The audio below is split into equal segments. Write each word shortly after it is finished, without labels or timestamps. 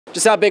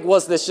Just how big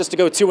was this just to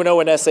go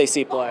 2-0 in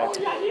SAC play?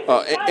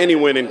 Any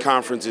win in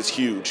conference is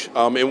huge.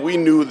 And we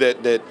knew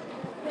that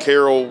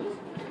Carroll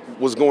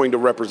was going to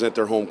represent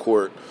their home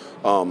court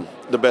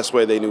the best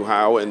way they knew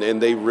how,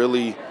 and they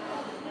really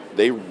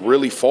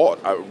fought.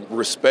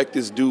 Respect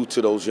is due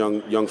to those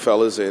young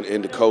fellas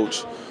and the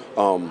coach.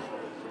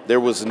 There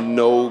was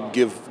no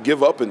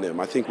give up in them.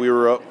 I think we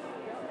were up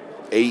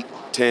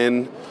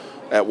 8-10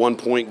 at one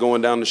point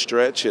going down the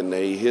stretch, and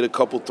they hit a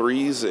couple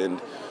threes,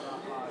 and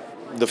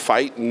the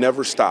fight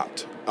never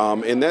stopped.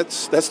 And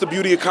that's the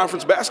beauty of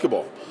conference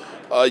basketball.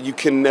 You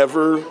can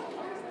never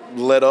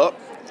let up.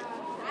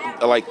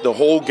 Like the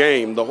whole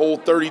game, the whole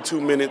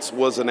 32 minutes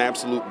was an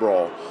absolute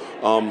brawl,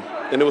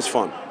 and it was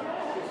fun.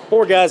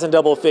 4 guys in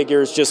double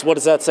figures, just what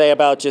does that say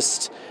about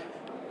just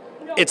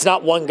it's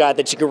not one guy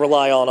that you can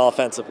rely on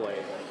offensively?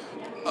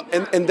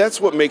 And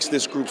that's what makes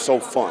this group so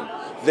fun.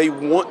 They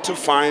want to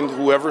find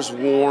whoever's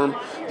warm.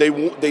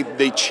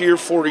 They cheer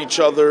for each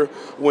other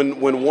when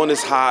one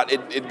is hot.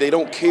 They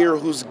don't care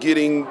who's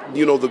getting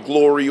the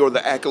glory or the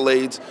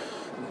accolades.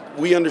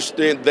 We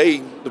understand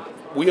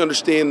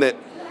that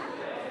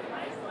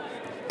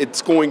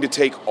it's going to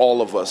take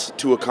all of us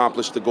to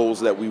accomplish the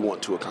goals that we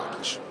want to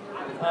accomplish.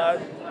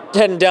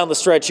 Heading down the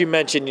stretch, you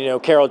mentioned,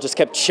 Carroll just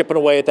kept chipping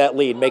away at that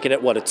lead, making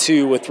it, a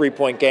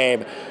 3-point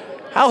game.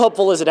 How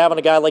helpful is it having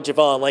a guy like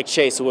Javon, like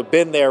Chase, who have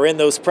been there in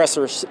those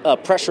pressure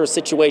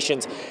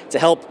situations to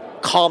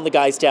help calm the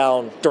guys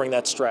down during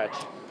that stretch?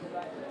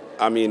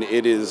 I mean,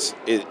 it's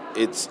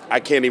I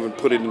can't even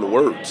put it into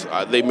words.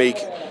 They make,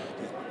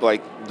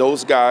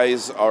 those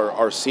guys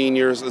are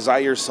seniors.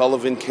 Zaire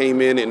Sullivan came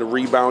in and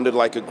rebounded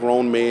like a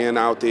grown man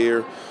out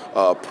there.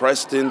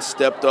 Preston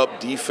stepped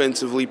up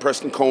defensively.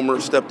 Preston Comer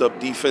stepped up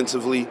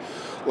defensively.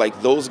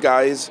 Those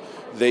guys,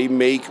 they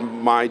make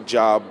my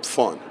job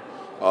fun.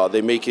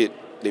 They make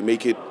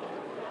it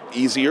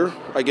easier,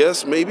 I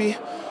guess, maybe.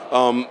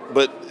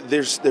 But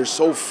they're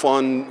so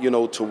fun,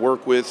 to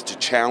work with, to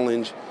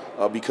challenge,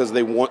 because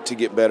they want to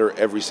get better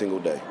every single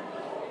day.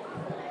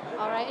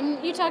 All right,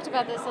 and you talked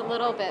about this a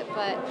little bit,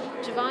 but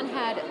Javon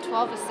had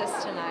 12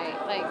 assists tonight.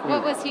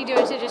 What was he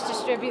doing to just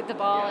distribute the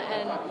ball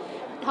and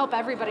help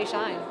everybody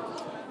shine?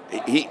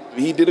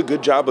 He did a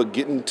good job of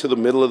getting to the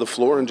middle of the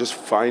floor and just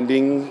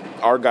finding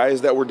our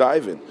guys that were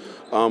diving.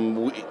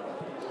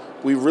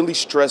 We really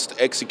stressed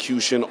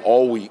execution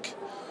all week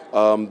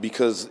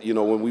because,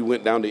 when we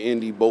went down to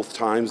Indy both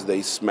times,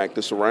 they smacked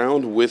us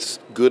around with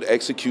good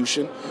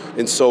execution.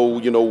 And so,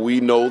 we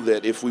know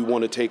that if we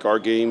want to take our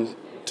game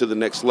to the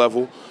next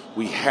level,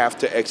 we have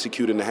to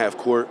execute in the half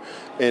court.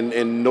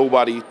 And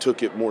nobody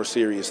took it more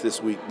serious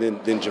this week than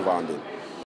Javon did.